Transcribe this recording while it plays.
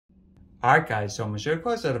Alright guys, so I'm going to show you a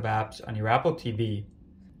close set of apps on your Apple TV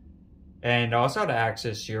and also how to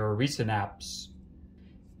access your recent apps.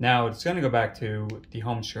 Now it's going to go back to the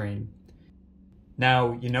home screen.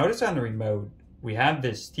 Now you notice on the remote we have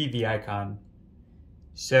this TV icon.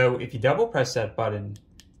 So if you double press that button,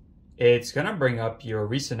 it's going to bring up your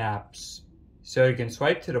recent apps. So you can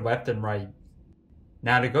swipe to the left and right.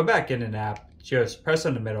 Now to go back in an app, just press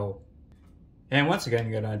on the middle. And once again,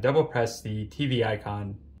 you're going to double press the TV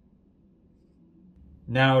icon.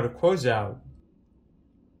 Now to close out,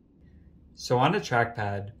 so on the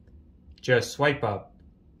trackpad, just swipe up.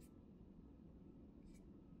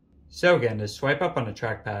 So again, just swipe up on the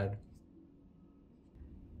trackpad.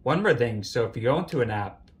 One more thing, so if you go into an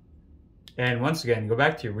app, and once again, go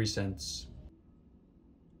back to your recents.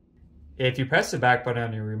 If you press the back button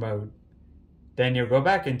on your remote, then you'll go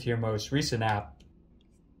back into your most recent app.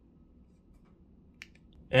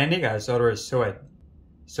 And hey guys, all there is to it.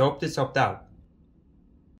 So hope this helped out.